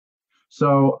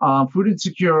So food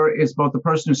insecure is both the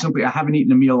person who simply, I haven't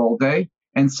eaten a meal all day,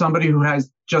 and somebody who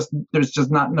there's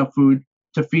just not enough food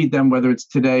to feed them, whether it's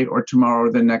today or tomorrow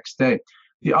or the next day.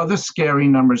 The other scary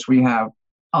numbers we have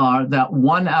are that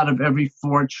 1 out of every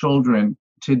 4 children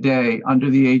today under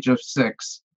the age of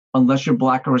 6, unless you're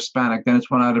Black or Hispanic, then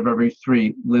it's 1 out of every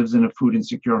 3 lives in a food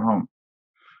insecure home.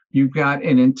 You've got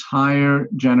an entire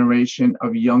generation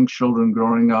of young children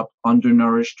growing up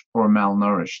undernourished or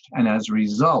malnourished. And as a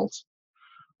result,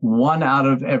 1 out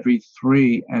of every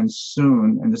 3, and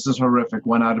soon, and this is horrific,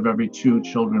 1 out of every 2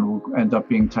 children will end up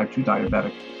being type 2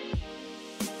 diabetic.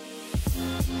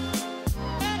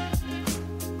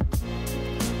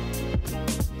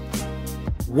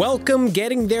 Welcome,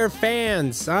 Getting There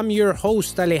fans. I'm your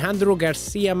host, Alejandro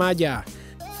Garcia Maya.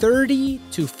 30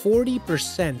 to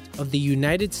 40% of the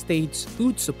United States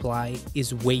food supply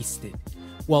is wasted,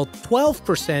 while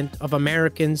 12% of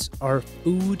Americans are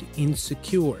food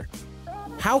insecure.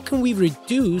 How can we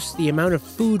reduce the amount of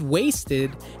food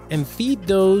wasted and feed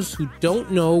those who don't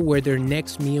know where their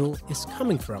next meal is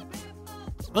coming from?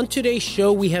 On today's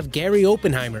show, we have Gary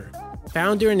Oppenheimer,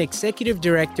 founder and executive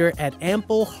director at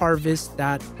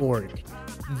ampleharvest.org,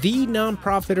 the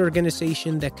nonprofit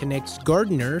organization that connects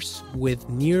gardeners with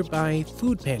nearby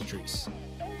food pantries.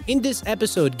 In this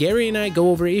episode, Gary and I go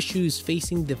over issues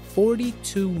facing the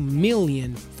 42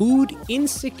 million food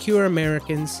insecure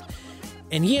Americans,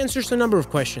 and he answers a number of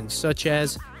questions, such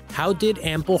as, how did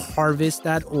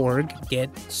ampleharvest.org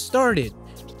get started?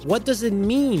 What does it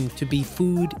mean to be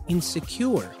food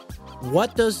insecure?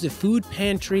 What does the food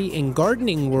pantry and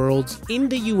gardening worlds in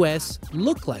the U.S.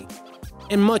 look like?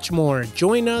 And much more.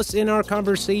 Join us in our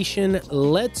conversation.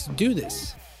 Let's do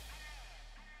this.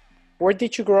 Where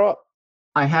did you grow up?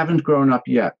 I haven't grown up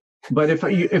yet, but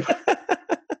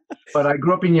but I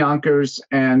grew up in Yonkers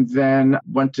and then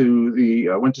went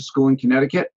to school in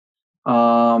Connecticut.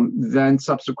 Then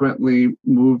subsequently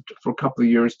moved for a couple of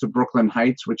years to Brooklyn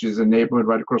Heights, which is a neighborhood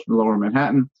right across from Lower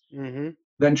Manhattan. Mm-hmm.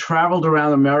 Then traveled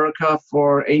around America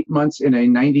for 8 months in a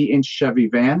 90-inch Chevy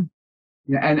van.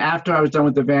 And after I was done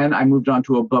with the van, I moved on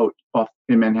to a boat off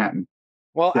in Manhattan.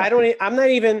 Well,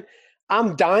 yeah.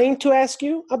 I'm dying to ask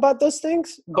you about those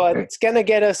things, but okay. It's going to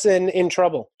get us in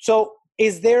trouble. So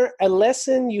is there a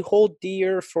lesson you hold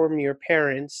dear from your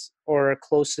parents or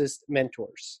closest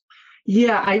mentors?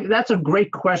 Yeah, that's a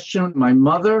great question. My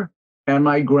mother and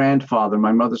my grandfather,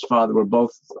 my mother's father, were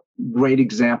both great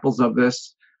examples of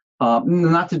this.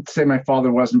 Not to say my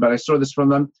father wasn't, but I saw this from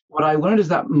them. What I learned is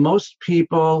that most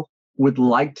people would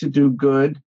like to do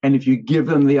good, and if you give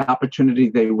them the opportunity,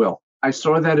 they will. I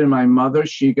saw that in my mother.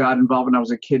 She got involved when I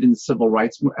was a kid in the civil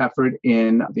rights effort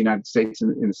in the United States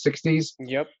in the 60s.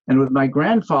 Yep. And with my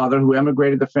grandfather, who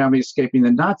emigrated the family escaping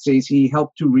the Nazis, he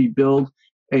helped to rebuild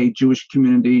a Jewish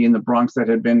community in the Bronx that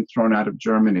had been thrown out of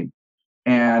Germany.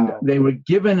 And They were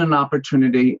given an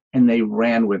opportunity and they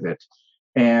ran with it.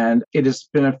 And it has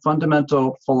been a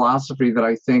fundamental philosophy that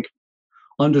I think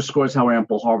underscores how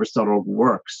ampleharvest.org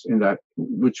works, in that,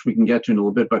 which we can get to in a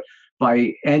little bit, but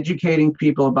by educating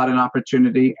people about an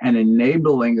opportunity and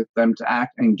enabling them to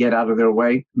act and get out of their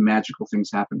way, magical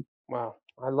things happen. Wow.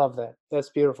 I love that. That's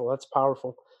beautiful. That's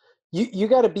powerful. You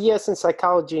got a BS in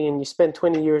psychology and you spent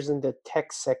 20 years in the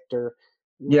tech sector.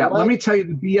 Yeah, let me tell you,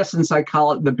 the BS in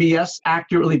psychology, the BS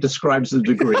accurately describes the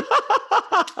degree.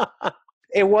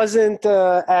 It wasn't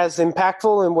as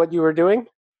impactful in what you were doing?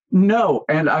 No,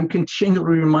 and I'm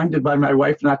continually reminded by my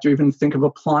wife not to even think of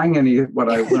applying any of what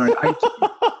I learned.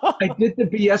 I did the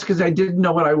BS because I didn't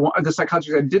know what I want. The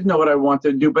psychology, I didn't know what I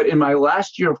wanted to do. But in my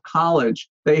last year of college,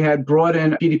 they had brought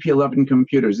in PDP-11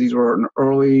 computers. These were an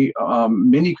early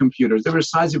mini computers. They were the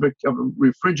size of a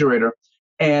refrigerator,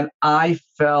 and I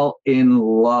fell in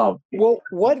love. Well,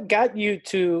 what got you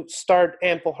to start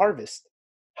Ample Harvest?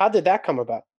 How did that come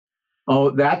about?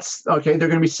 Oh, that's okay. There are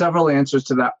going to be several answers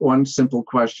to that one simple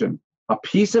question. A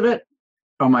piece of it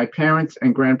are my parents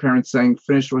and grandparents saying,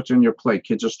 finish what's on your plate.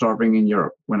 Kids are starving in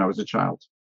Europe when I was a child.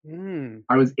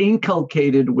 I was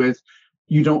inculcated with,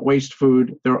 you don't waste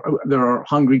food. There are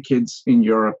hungry kids in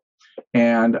Europe.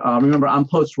 And remember, I'm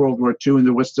post-World War II, and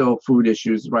there were still food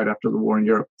issues right after the war in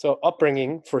Europe. So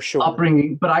upbringing, for sure.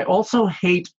 Upbringing, but I also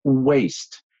hate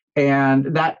waste.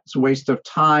 And that's waste of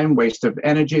time, waste of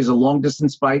energy. As a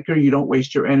long-distance biker, you don't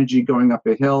waste your energy going up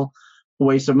a hill,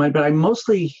 waste of money. But I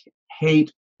mostly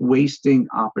hate wasting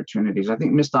opportunities. I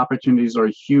think missed opportunities are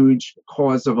a huge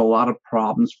cause of a lot of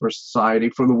problems for society,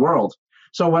 for the world.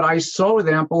 So what I saw with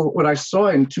Ample, what I saw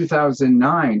in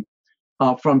 2009,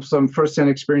 from some firsthand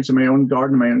experience in my own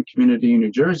garden, my own community in New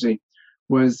Jersey,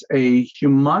 was a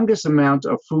humongous amount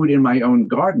of food in my own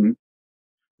garden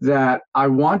that I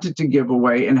wanted to give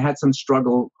away and had some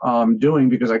struggle doing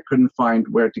because I couldn't find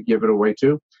where to give it away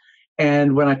to.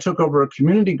 And when I took over a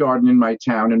community garden in my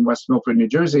town in West Milford, New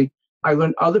Jersey, I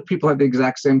learned other people had the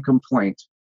exact same complaint.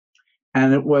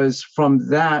 And it was from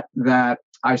that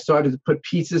I started to put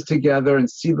pieces together and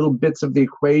see little bits of the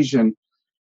equation,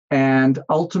 and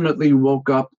ultimately woke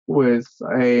up with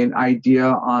an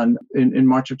idea in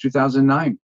March of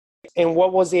 2009. And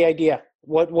what was the idea?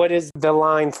 What is the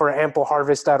line for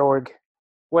ampleharvest.org?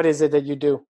 What is it that you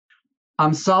do?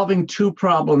 I'm solving two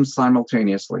problems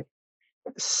simultaneously.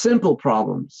 Simple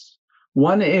problems.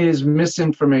 One is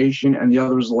misinformation and the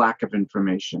other is lack of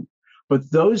information. But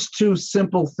those two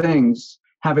simple things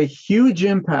have a huge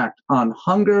impact on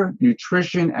hunger,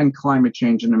 nutrition, and climate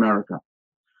change in America.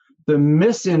 The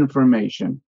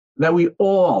misinformation that we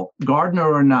all,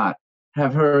 gardener or not,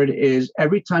 have heard is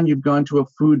every time you've gone to a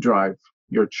food drive,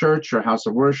 your church, your house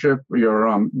of worship,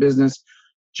 your business,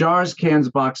 jars, cans,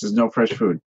 boxes, no fresh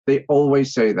food. They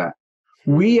always say that.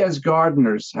 We as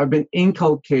gardeners have been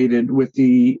inculcated with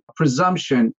the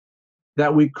presumption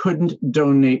that we couldn't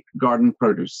donate garden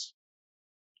produce.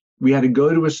 We had to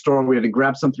go to a store, we had to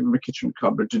grab something from a kitchen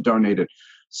cupboard to donate it.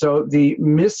 So the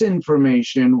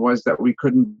misinformation was that we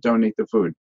couldn't donate the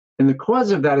food. And the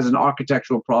cause of that is an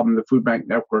architectural problem, the food bank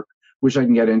network, which I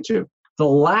can get into. The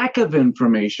lack of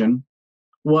information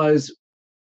was,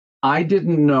 I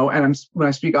didn't know, and when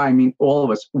I speak I mean all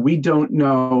of us, we don't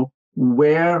know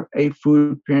where a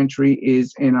food pantry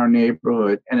is in our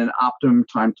neighborhood and an optimum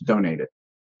time to donate it.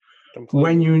 Completely.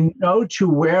 When you know to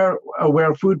where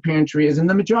a food pantry is, and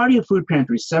the majority of food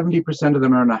pantries, 70% of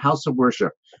them are in a house of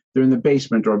worship. They're in the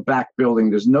basement or a back building.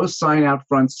 There's no sign out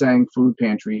front saying food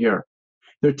pantry here.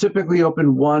 They're typically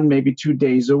open 1, maybe 2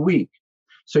 days a week.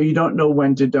 So you don't know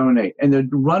when to donate. And they're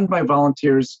run by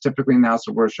volunteers, typically in the house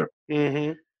of worship.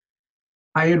 Mm-hmm.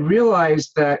 I had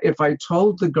realized that if I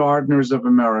told the gardeners of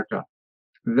America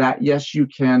that, yes, you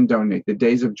can donate, the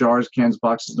days of jars, cans,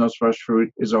 boxes, no fresh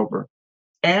fruit is over.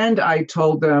 And I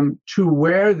told them to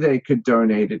where they could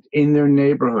donate it in their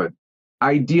neighborhood,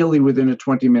 ideally within a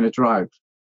 20-minute drive.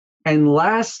 And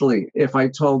lastly, if I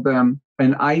told them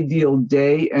an ideal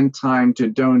day and time to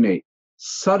donate,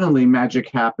 suddenly magic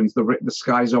happens. The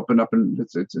skies open up and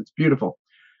it's beautiful.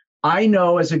 I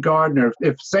know as a gardener,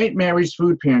 if St. Mary's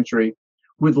Food Pantry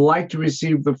would like to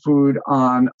receive the food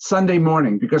on Sunday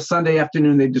morning, because Sunday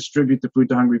afternoon they distribute the food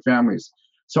to hungry families.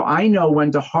 So I know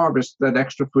when to harvest that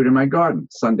extra food in my garden,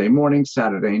 Sunday morning,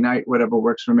 Saturday night, whatever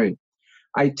works for me.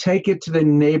 I take it to the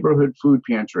neighborhood food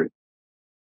pantry,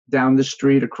 down the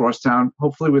street, across town,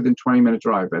 hopefully within 20-minute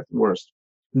drive at the worst.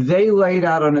 They lay it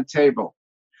out on a table.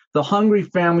 The hungry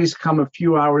families come a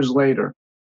few hours later.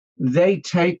 They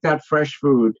take that fresh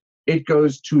food. It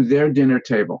goes to their dinner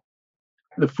table.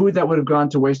 The food that would have gone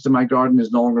to waste in my garden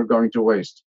is no longer going to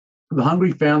waste. The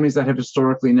hungry families that have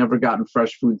historically never gotten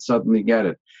fresh food suddenly get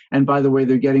it. And by the way,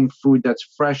 they're getting food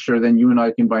that's fresher than you and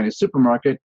I can buy in a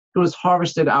supermarket. It was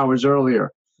harvested hours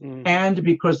earlier. And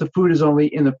because the food is only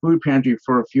in the food pantry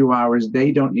for a few hours,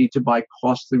 they don't need to buy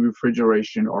costly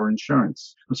refrigeration or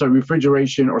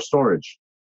refrigeration or storage.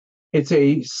 It's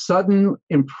a sudden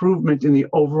improvement in the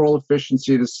overall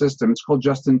efficiency of the system. It's called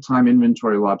just-in-time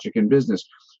inventory logic in business,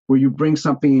 where you bring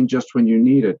something in just when you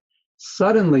need it.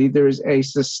 Suddenly, there's a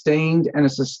sustained and a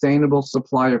sustainable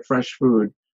supply of fresh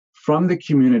food from the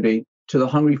community to the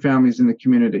hungry families in the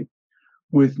community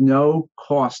with no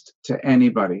cost to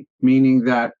anybody, meaning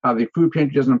that the food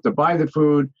pantry doesn't have to buy the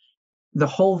food. The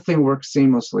whole thing works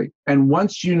seamlessly. And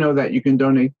once you know that you can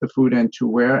donate the food and to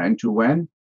where and to when,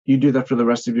 you do that for the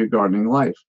rest of your gardening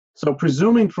life. So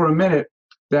presuming for a minute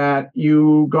that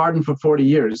you garden for 40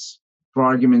 years, for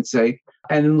argument's sake,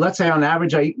 and let's say on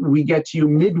average we get to you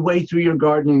midway through your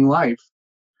gardening life,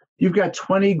 you've got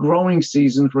 20 growing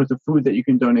seasons worth of food that you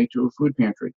can donate to a food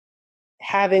pantry.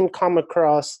 Having come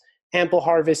across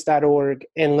ampleharvest.org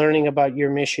and learning about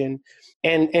your mission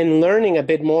and learning a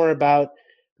bit more about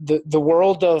the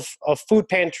world of food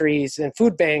pantries and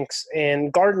food banks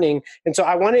and gardening. And so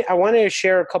I wanted to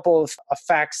share a couple of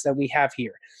facts that we have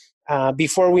here.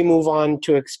 Before we move on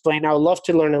to explain, I would love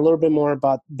to learn a little bit more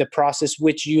about the process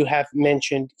which you have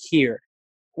mentioned here.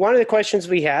 One of the questions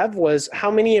we have was,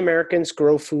 how many Americans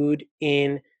grow food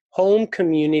in home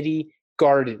community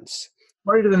gardens?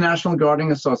 According to the National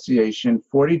Gardening Association,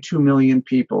 42 million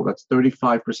people, that's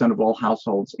 35% of all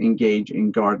households, engage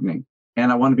in gardening.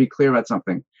 And I want to be clear about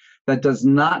something. That does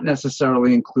not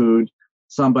necessarily include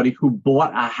somebody who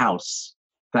bought a house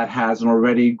that has an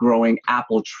already growing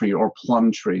apple tree or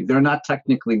plum tree. They're not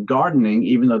technically gardening,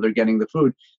 even though they're getting the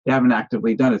food. They haven't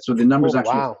actively done it. So the number's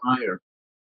actually higher.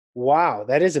 Wow,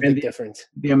 that is a And big difference.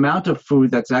 the amount of food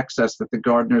that's excess that the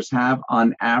gardeners have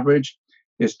on average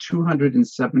is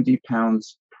 270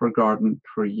 pounds per garden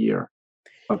per year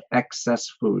of excess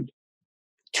food.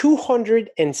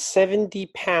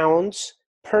 270 pounds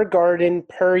per garden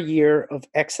per year of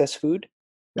excess food.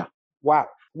 Yeah. Wow.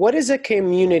 What is a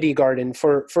community garden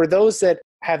for those that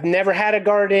have never had a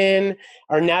garden,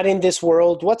 are not in this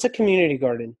world? What's a community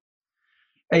garden?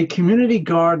 A community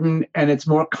garden, and it's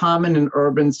more common in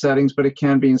urban settings, but it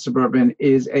can be in suburban,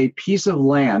 is a piece of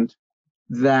land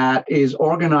that is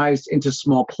organized into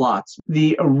small plots.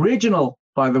 The original,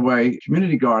 by the way,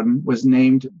 community garden was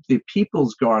named the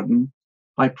People's Garden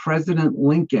by President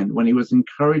Lincoln when he was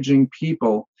encouraging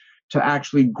people to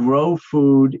actually grow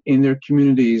food in their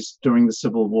communities during the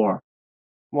Civil War.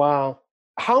 Wow.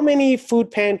 How many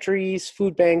food pantries,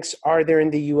 food banks are there in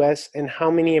the US, and how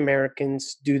many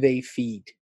Americans do they feed?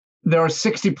 There are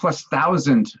 60 plus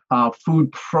thousand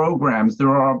food programs.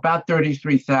 There are about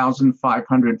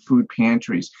 33,500 food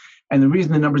pantries. And the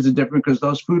reason the numbers are different because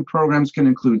those food programs can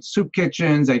include soup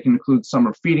kitchens, they can include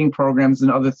summer feeding programs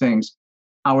and other things.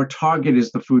 Our target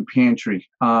is the food pantry,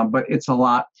 but it's a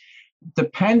lot.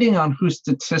 Depending on whose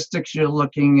statistics you're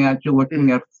looking at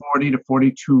 40 to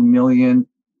 42 million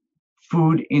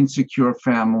food insecure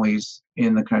families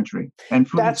in the country. And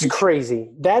that's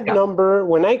crazy. That number,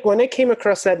 when I came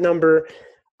across that number,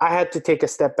 I had to take a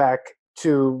step back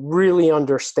to really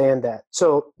understand that.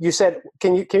 So you said,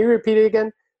 can you repeat it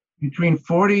again? Between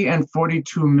 40 and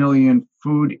 42 million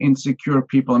food insecure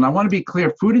people. And I want to be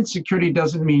clear, food insecurity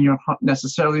doesn't mean you're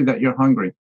necessarily that you're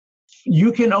hungry.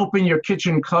 You can open your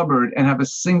kitchen cupboard and have a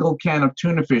single can of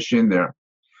tuna fish in there,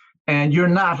 and you're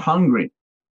not hungry,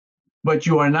 but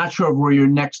you are not sure of where your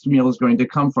next meal is going to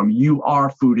come from. You are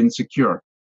food insecure.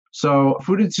 So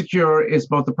food insecure is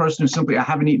both the person who simply, I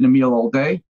haven't eaten a meal all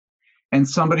day, and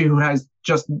somebody who there's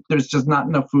just not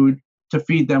enough food to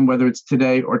feed them, whether it's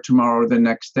today or tomorrow or the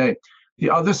next day. The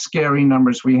other scary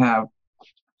numbers we have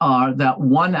are that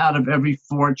 1 out of every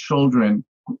 4 children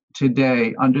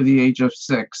today under the age of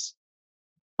 6,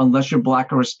 unless you're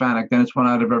Black or Hispanic, then it's 1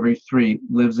 out of every 3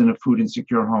 lives in a food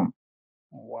insecure home.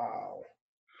 Wow.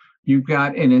 You've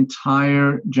got an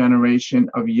entire generation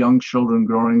of young children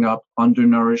growing up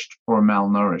undernourished or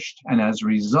malnourished. And as a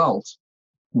result,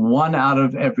 1 out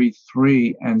of every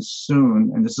 3, and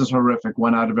soon, and this is horrific,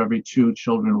 1 out of every 2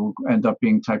 children will end up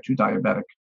being type 2 diabetic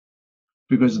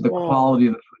because of the quality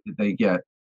of the food that they get.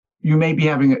 You may be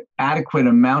having an adequate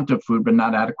amount of food, but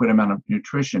not adequate amount of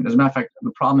nutrition. As a matter of fact,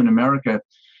 the problem in America,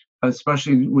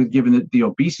 especially given the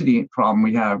obesity problem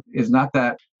we have, is not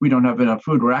that we don't have enough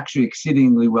food. We're actually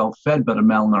exceedingly well fed, but a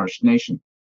malnourished nation.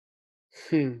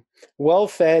 Well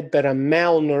fed, but a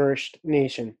malnourished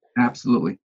nation.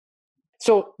 Absolutely.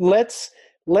 So let's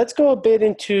go a bit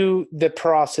into the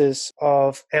process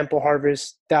of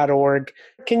ampleharvest.org.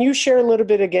 Can you share a little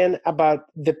bit again about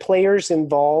the players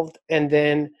involved, and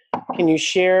then can you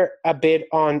share a bit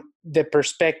on the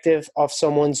perspective of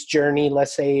someone's journey,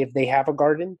 let's say if they have a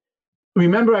garden?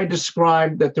 Remember, I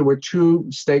described that there were 2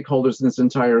 stakeholders in this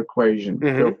entire equation.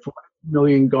 Mm-hmm. There are 40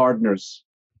 million gardeners,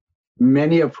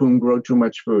 many of whom grow too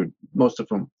much food, most of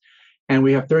whom. And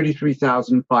we have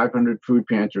 33,500 food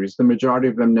pantries. The majority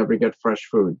of them never get fresh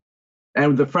food.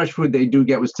 And the fresh food they do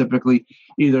get was typically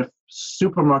either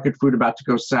supermarket food about to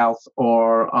go south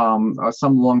or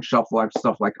some long shelf life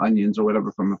stuff like onions or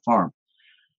whatever from the farm.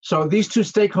 So these 2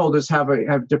 stakeholders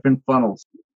have different funnels.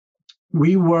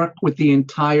 We work with the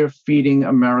entire Feeding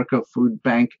America Food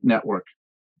Bank network.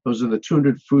 Those are the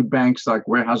 200 food banks, like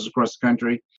warehouses across the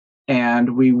country.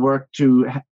 And we work to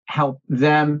help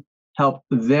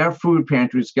their food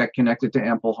pantries get connected to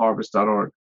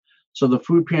ampleharvest.org. So the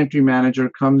food pantry manager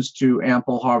comes to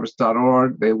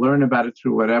ampleharvest.org, they learn about it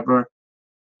through whatever,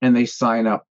 and they sign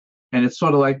up. And it's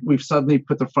sort of like we've suddenly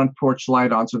put the front porch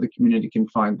light on so the community can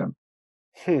find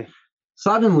them.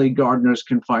 Suddenly, gardeners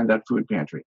can find that food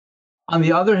pantry. On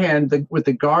the other hand, with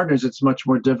the gardeners, it's much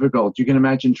more difficult. You can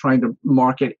imagine trying to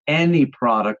market any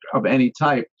product of any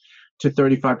type to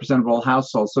 35% of all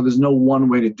households. So there's no one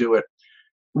way to do it.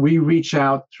 We reach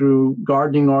out through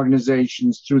gardening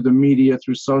organizations, through the media,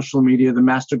 through social media, the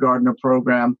Master Gardener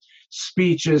program,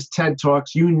 speeches, TED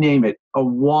Talks, you name it, a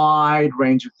wide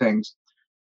range of things,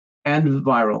 and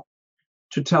viral,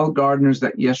 to tell gardeners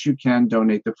that, yes, you can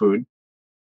donate the food,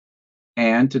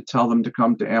 and to tell them to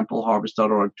come to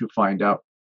ampleharvest.org to find out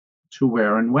to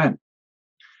where and when.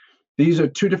 These are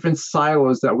 2 different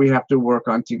silos that we have to work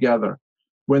on together.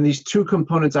 When these 2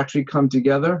 components actually come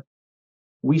together,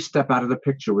 we step out of the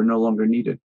picture. We're no longer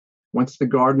needed. Once the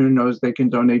gardener knows they can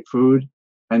donate food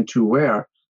and to where,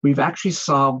 we've actually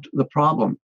solved the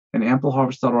problem. and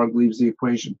ampleharvest.org leaves the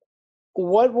equation.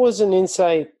 What was an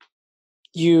insight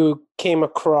you came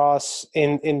across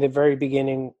in the very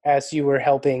beginning as you were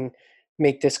helping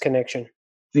make this connection?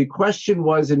 The question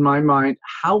was, in my mind,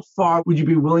 how far would you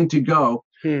be willing to go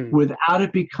without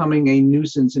it becoming a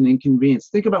nuisance and inconvenience?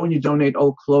 Think about when you donate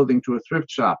old clothing to a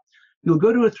thrift shop. You'll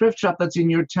go to a thrift shop that's in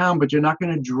your town, but you're not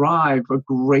going to drive a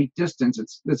great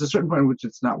distance. There's a certain point in which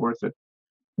it's not worth it.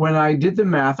 When I did the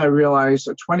math, I realized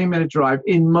a 20-minute drive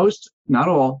in most, not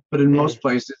all, but in most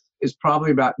places, is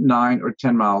probably about 9 or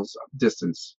 10 miles of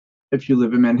distance. If you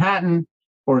live in Manhattan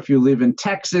or if you live in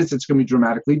Texas, it's going to be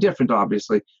dramatically different,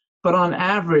 obviously. But on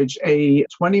average, a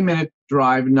 20-minute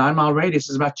drive, 9-mile radius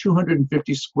is about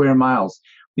 250 square miles.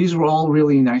 These were all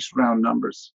really nice round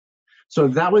numbers. So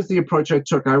that was the approach I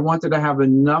took. I wanted to have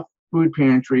enough food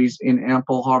pantries in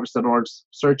ampleharvest.org's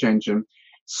search engine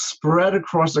spread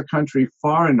across the country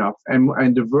far enough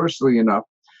and diversely enough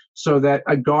so that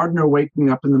a gardener waking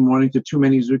up in the morning to too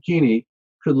many zucchini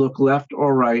could look left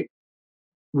or right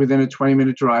within a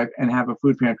 20-minute drive and have a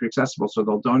food pantry accessible, so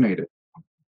they'll donate it.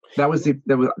 That was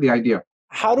the idea.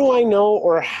 How do I know,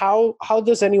 or how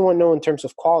does anyone know in terms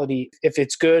of quality, if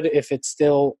it's good, if it's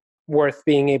still worth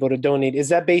being able to donate? Is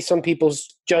that based on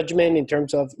people's judgment in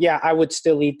terms of, yeah, I would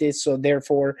still eat this, so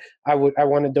therefore I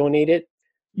want to donate it?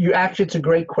 It's a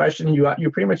great question. You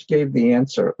pretty much gave the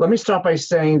answer. Let me start by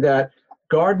saying that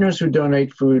gardeners who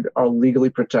donate food are legally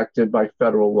protected by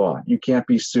federal law. You can't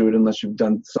be sued unless you've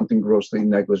done something grossly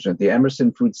negligent. The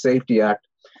Emerson Food Safety Act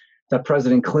that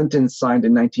President Clinton signed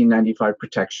in 1995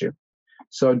 protects you.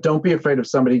 So don't be afraid if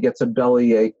somebody gets a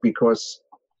bellyache because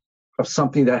of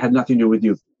something that had nothing to do with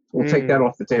you. We'll take that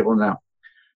off the table now.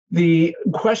 The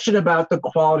question about the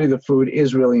quality of the food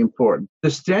is really important.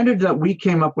 The standard that we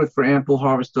came up with for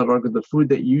ampleharvest.org of the food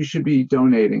that you should be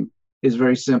donating is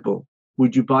very simple.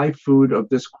 Would you buy food of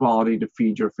this quality to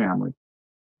feed your family?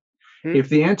 If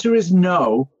the answer is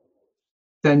no,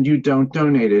 then you don't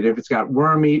donate it. If it's got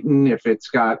worm eaten, if it's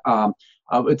got,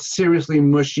 it's seriously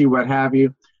mushy, what have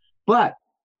you. But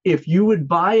if you would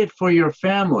buy it for your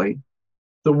family,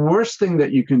 the worst thing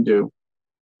that you can do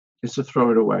is to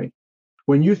throw it away.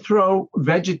 When you throw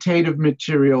vegetative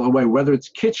material away, whether it's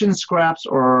kitchen scraps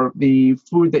or the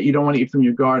food that you don't want to eat from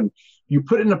your garden, you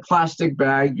put it in a plastic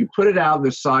bag, you put it out on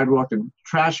the sidewalk, and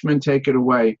trashmen take it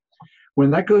away.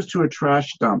 When that goes to a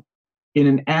trash dump in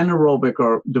an anaerobic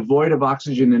or devoid of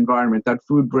oxygen environment, that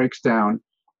food breaks down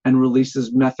and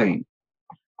releases methane.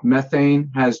 Methane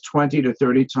has 20 to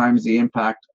 30 times the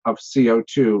impact of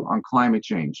CO2 on climate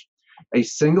change. A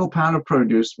single pound of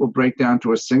produce will break down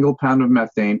to a single pound of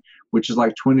methane, which is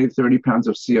like 20 to 30 pounds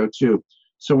of CO2.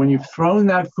 So when you've thrown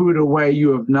that food away,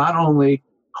 you have not only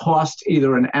cost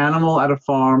either an animal at a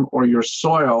farm or your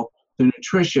soil the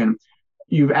nutrition,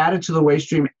 you've added to the waste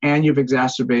stream and you've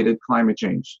exacerbated climate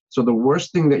change. So the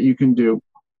worst thing that you can do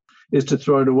is to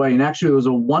throw it away. And actually, there was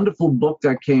a wonderful book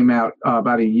that came out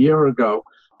about a year ago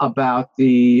about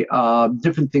the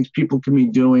different things people can be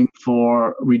doing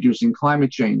for reducing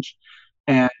climate change.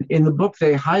 And in the book,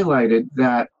 they highlighted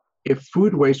that if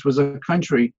food waste was a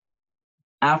country,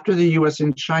 after the US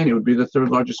and China, it would be the third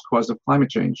largest cause of climate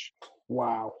change.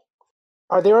 Wow.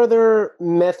 Are there other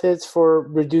methods for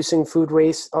reducing food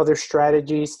waste, other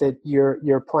strategies that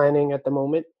you're planning at the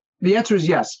moment? The answer is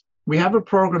yes. We have a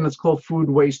program that's called Food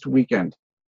Waste Weekend.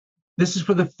 This is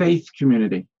for the faith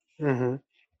community.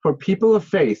 For people of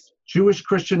faith, Jewish,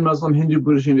 Christian, Muslim, Hindu,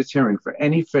 Buddhist, Unitarian, for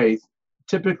any faith,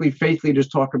 typically faith leaders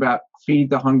talk about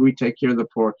feed the hungry, take care of the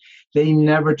poor. They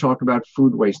never talk about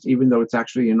food waste, even though it's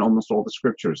actually in almost all the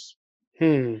scriptures.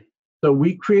 So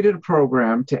we created a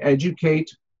program to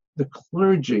educate the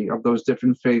clergy of those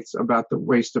different faiths about the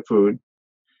waste of food.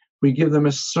 We give them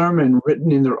a sermon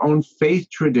written in their own faith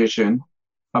tradition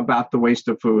about the waste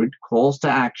of food, calls to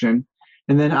action,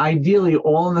 and then ideally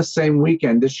all in the same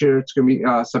weekend. This year it's going to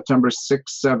be September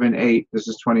 6, 7, 8. This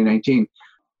is 2019.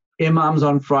 Imams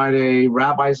on Friday,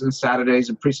 rabbis on Saturdays,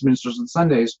 and priest ministers on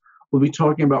Sundays will be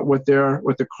talking about what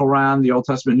the Quran, the Old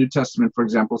Testament, New Testament, for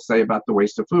example, say about the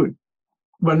waste of food.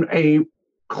 When a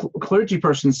clergy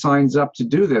person signs up to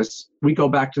do this, we go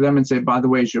back to them and say, by the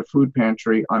way, is your food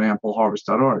pantry on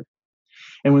ampleharvest.org?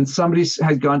 And when somebody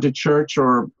has gone to church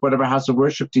or whatever house of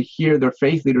worship to hear their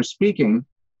faith leader speaking,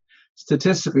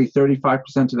 statistically 35%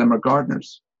 of them are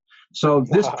gardeners. So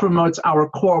this promotes our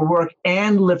core work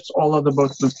and lifts all other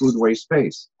boats in the food waste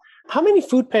space. How many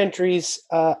food pantries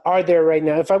are there right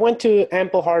now? If I went to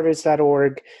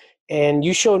ampleharvest.org and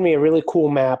you showed me a really cool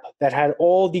map that had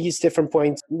all these different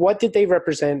points, what did they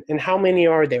represent and how many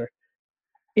are there?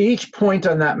 Each point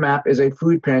on that map is a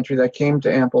food pantry that came to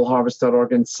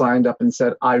ampleharvest.org and signed up and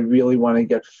said, I really want to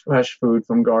get fresh food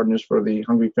from gardeners for the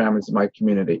hungry families in my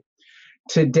community.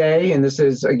 Today, and this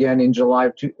is again in July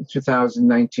of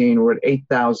 2019, we're at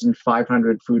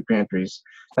 8,500 food pantries.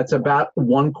 That's about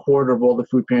 1/4 of all the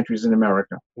food pantries in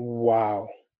America. Wow.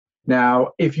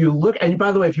 Now, if you look, and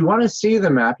by the way, if you want to see the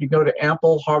map, you go to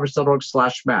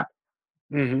ampleharvest.org/map,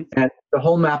 Mm-hmm. and the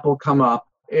whole map will come up.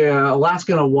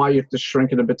 Alaska and Hawaii, you have to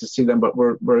shrink it a bit to see them, but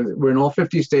we're in all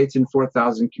 50 states in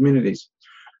 4,000 communities.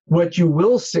 What you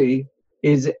will see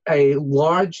is a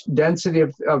large density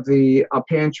of the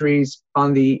pantries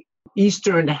on the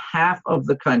eastern half of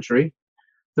the country,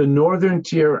 the northern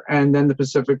tier, and then the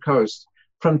Pacific coast.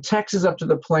 From Texas up to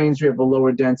the plains, we have a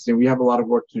lower density. We have a lot of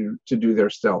work to do there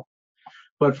still.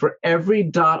 But for every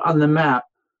dot on the map,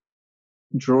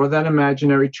 draw that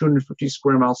imaginary 250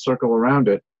 square mile circle around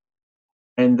it.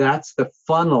 And that's the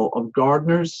funnel of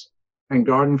gardeners and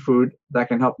garden food that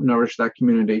can help nourish that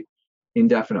community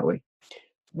indefinitely.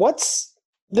 What's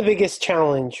the biggest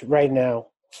challenge right now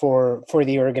for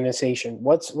the organization?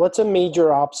 What's a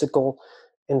major obstacle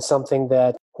and something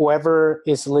that whoever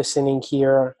is listening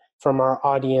here from our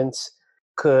audience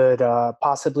could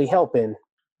possibly help in?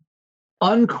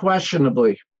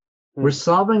 Unquestionably, we're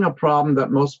solving a problem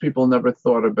that most people never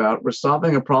thought about. We're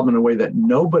solving a problem in a way that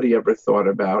nobody ever thought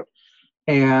about.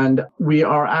 And we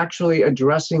are actually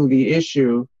addressing the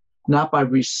issue not by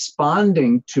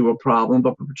responding to a problem,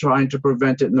 but trying to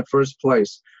prevent it in the first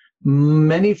place.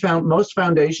 Most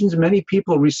foundations, many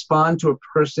people respond to a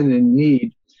person in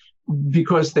need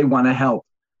because they want to help.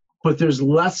 But there's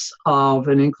less of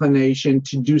an inclination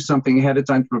to do something ahead of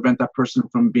time to prevent that person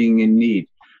from being in need.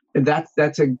 And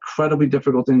that's incredibly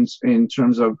difficult in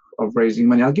terms of raising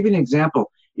money. I'll give you an example.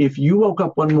 If you woke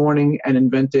up one morning and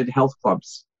invented health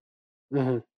clubs,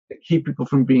 mm-hmm. to keep people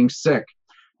from being sick,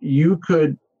 you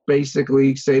could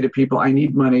basically say to people, I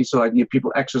need money so I can get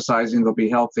people exercising, they'll be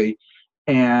healthy.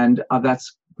 And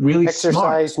that's really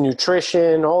exercise, smart.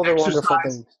 Nutrition, all the wonderful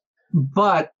things.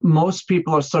 But most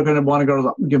people are still going to want to go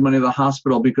to give money to the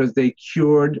hospital because they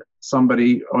cured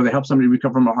somebody or they helped somebody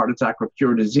recover from a heart attack or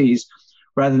cure a disease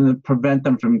rather than prevent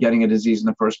them from getting a disease in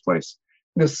the first place.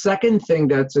 The second thing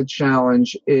that's a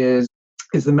challenge is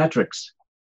the metrics.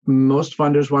 Most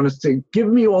funders want us to give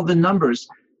me all the numbers.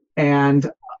 And,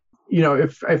 you know,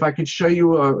 if I could show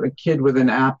you a kid with an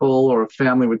apple or a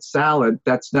family with salad,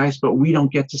 that's nice, but we don't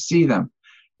get to see them.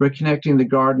 We're connecting the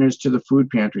gardeners to the food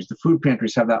pantries. The food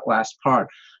pantries have that last part.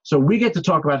 So we get to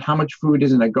talk about how much food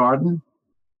is in a garden,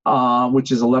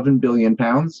 which is 11 billion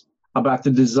pounds, about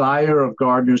the desire of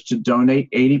gardeners to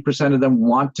donate. 80% of them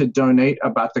want to donate,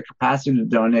 about the capacity to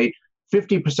donate.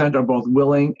 50% are both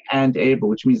willing and able,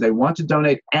 which means they want to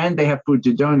donate and they have food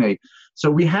to donate. So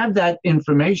we have that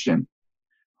information,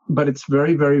 but it's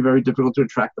very, very, very difficult to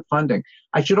attract the funding.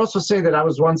 I should also say that I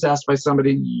was once asked by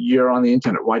somebody, you're on the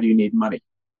internet, why do you need money?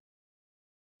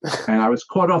 And I was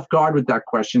caught off guard with that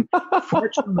question.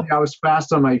 Fortunately, I was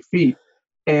fast on my feet.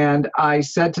 And I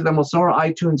said to them, well, so are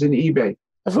iTunes and eBay.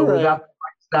 But without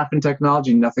staff and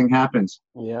technology, nothing happens.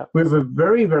 Yeah. We have a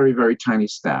very, very, very tiny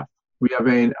staff. We have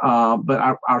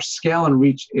but our scale and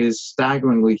reach is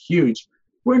staggeringly huge.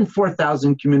 We're in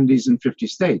 4,000 communities in 50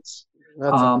 states.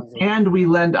 And we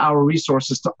lend our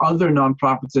resources to other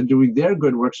nonprofits that are doing their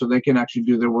good work so they can actually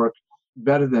do their work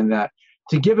better than that.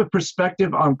 To give a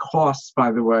perspective on costs,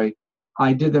 by the way,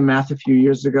 I did the math a few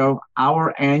years ago.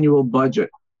 Our annual budget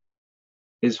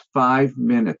is 5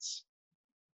 minutes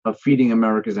of Feeding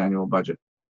America's annual budget.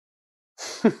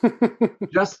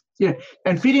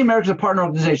 And Feeding America is a partner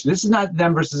organization. This is not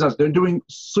them versus us. They're doing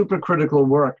super critical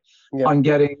work on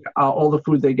getting all the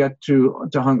food they get to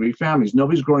hungry families.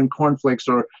 Nobody's growing cornflakes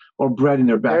or bread in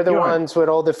their backyard. They're the ones with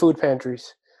all the food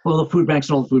pantries. Well, the food banks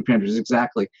and all the food pantries,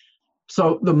 exactly.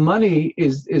 So the money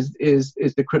is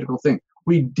the critical thing.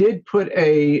 We did put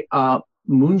a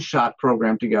moonshot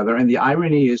program together, and the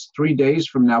irony is 3 days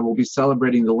from now we'll be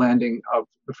celebrating the landing of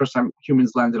the first time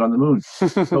humans landed on the moon.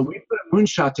 But we put a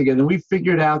moonshot together, and we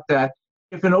figured out that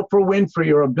if an Oprah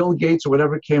Winfrey or a Bill Gates or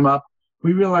whatever came up,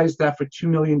 we realized that for $2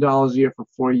 million a year for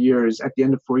 4 years, at the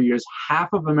end of 4 years,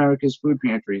 half of America's food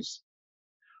pantries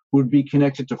would be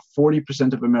connected to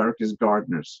 40% of America's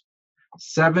gardeners.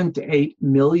 7 to 8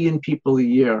 million people a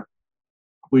year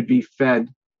would be fed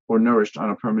or nourished on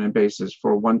a permanent basis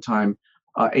for a one-time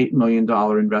 $8 million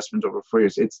investment over 4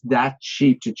 years. It's that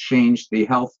cheap to change the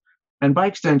health and, by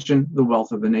extension, the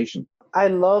wealth of the nation. I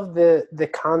love the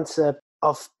concept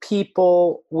of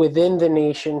people within the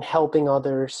nation helping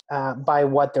others by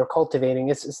what they're cultivating.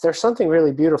 There's something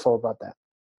really beautiful about that.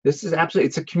 This is absolutely,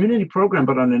 it's a community program,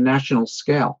 but on a national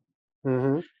scale.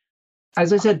 Mm-hmm.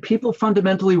 As I said, people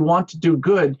fundamentally want to do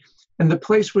good. And the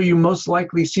place where you most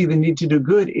likely see the need to do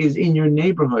good is in your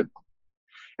neighborhood.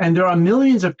 And there are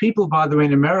millions of people, by the way,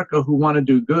 in America who want to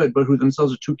do good, but who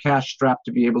themselves are too cash strapped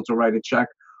to be able to write a check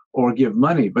or give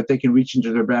money, but they can reach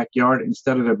into their backyard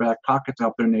instead of their back pocket to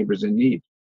help their neighbors in need.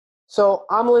 So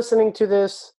I'm listening to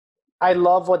this. I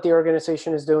love what the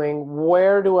organization is doing.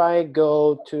 Where do I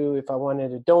go to if I wanted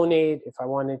to donate, if I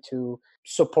wanted to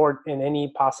support in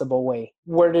any possible way?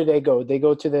 Where do they go? They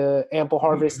go to the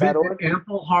ampleharvest.org?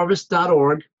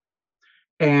 Ampleharvest.org.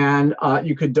 And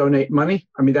you could donate money.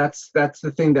 I mean, that's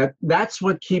the thing that's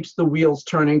what keeps the wheels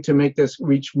turning to make this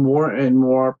reach more and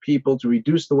more people, to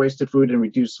reduce the waste of food and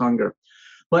reduce hunger.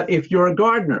 But if you're a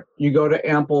gardener, you go to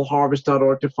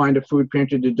ampleharvest.org to find a food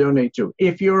pantry to donate to.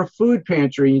 If you're a food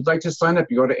pantry and you'd like to sign up,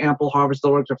 you go to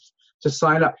ampleharvest.org to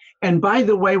sign up. And by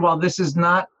the way, while this is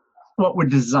not what we're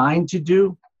designed to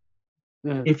do,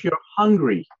 if you're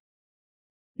hungry,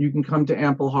 you can come to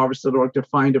ampleharvest.org to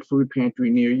find a food pantry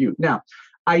near you. Now,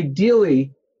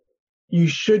 ideally, you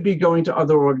should be going to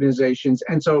other organizations.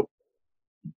 And so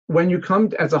when you come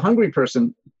as a hungry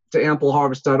person to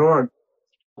ampleharvest.org,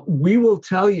 we will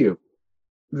tell you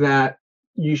that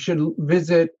you should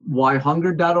visit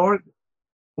whyhunger.org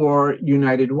or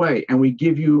United Way. And we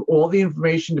give you all the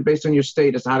information based on your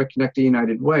state as to how to connect to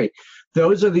United Way.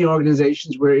 Those are the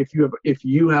organizations where if you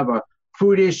have a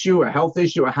food issue, a health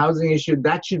issue, a housing issue,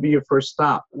 that should be your first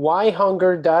stop.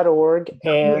 Whyhunger.org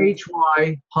and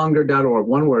whyhunger.org,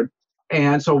 one word.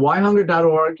 And so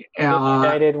whyhunger.org and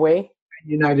United Way.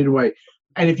 United Way.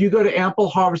 And if you go to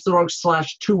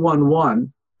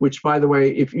ampleharvest.org/211, which, by the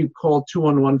way, if you call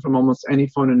 211 from almost any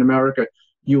phone in America,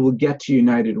 you will get to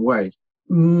United Way.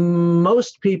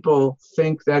 Most people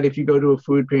think that if you go to a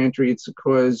food pantry, it's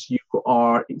because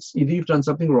either you've done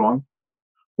something wrong,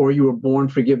 or you were born,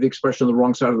 forgive the expression, on the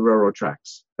wrong side of the railroad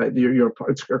tracks.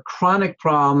 It's a chronic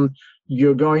problem.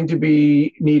 You're going to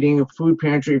be needing a food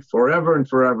pantry forever and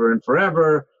forever and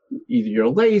forever. Either you're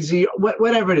lazy,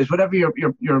 whatever it is, whatever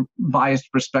your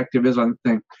biased perspective is on the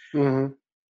thing. Mm-hmm.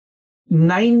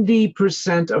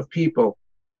 90% of people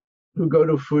who go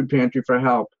to a food pantry for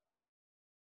help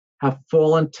have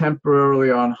fallen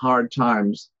temporarily on hard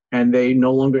times, and they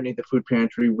no longer need the food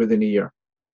pantry within a year.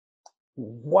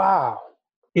 Wow.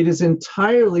 It is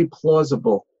entirely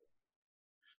plausible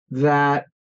that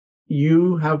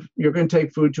you're going to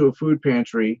take food to a food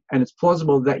pantry, and it's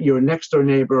plausible that your next door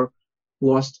neighbor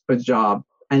lost a job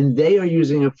and they are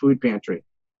using a food pantry.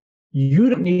 You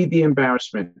don't need the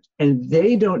embarrassment, and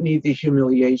they don't need the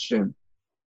humiliation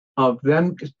of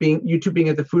you two being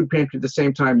at the food pantry at the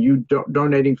same time, you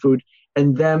donating food,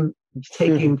 and them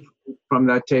taking food from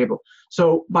that table.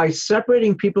 So by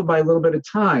separating people by a little bit of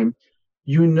time,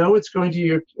 you know it's going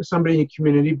to somebody in your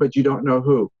community, but you don't know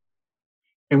who.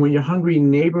 And when your hungry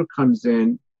neighbor comes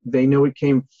in, they know it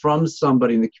came from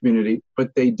somebody in the community,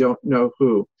 but they don't know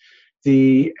who.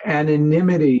 The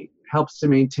anonymity helps to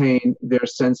maintain their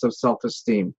sense of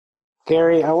self-esteem.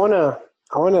 Gary, I want to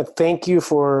thank you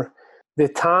for the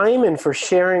time and for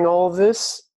sharing all of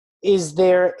this. Is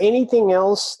there anything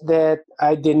else that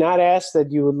I did not ask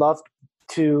that you would love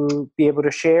to be able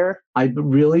to share? I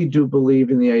really do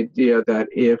believe in the idea that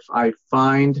if I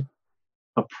find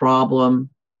a problem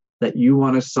that you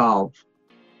want to solve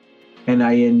and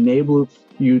I enable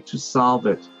you to solve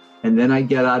it, and then I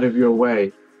get out of your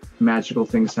way, magical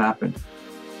things happen.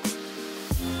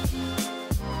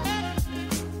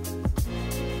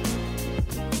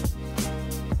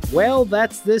 Well,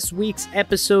 that's this week's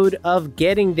episode of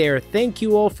Getting There. Thank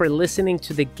you all for listening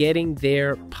to the Getting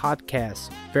There podcast.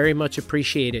 Very much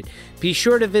appreciated. Be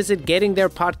sure to visit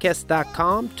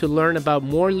gettingtherepodcast.com to learn about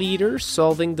more leaders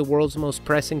solving the world's most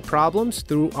pressing problems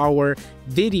through our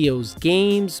videos,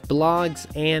 games, blogs,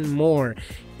 and more.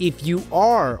 If you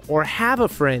are or have a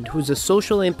friend who's a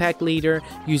social impact leader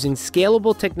using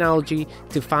scalable technology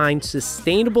to find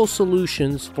sustainable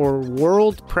solutions for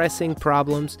world-pressing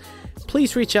problems,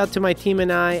 please reach out to my team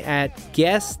and I at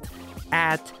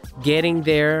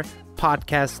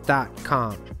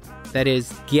guest@gettingtherepodcast.com. That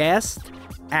is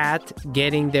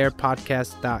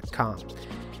guest@gettingtherepodcast.com.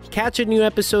 Catch a new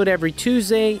episode every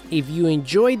Tuesday. If you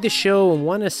enjoyed the show and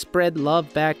want to spread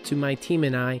love back to my team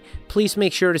and I, please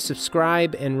make sure to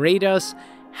subscribe and rate us.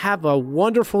 Have a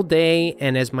wonderful day,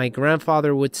 and as my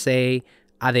grandfather would say,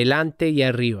 adelante y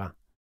arriba.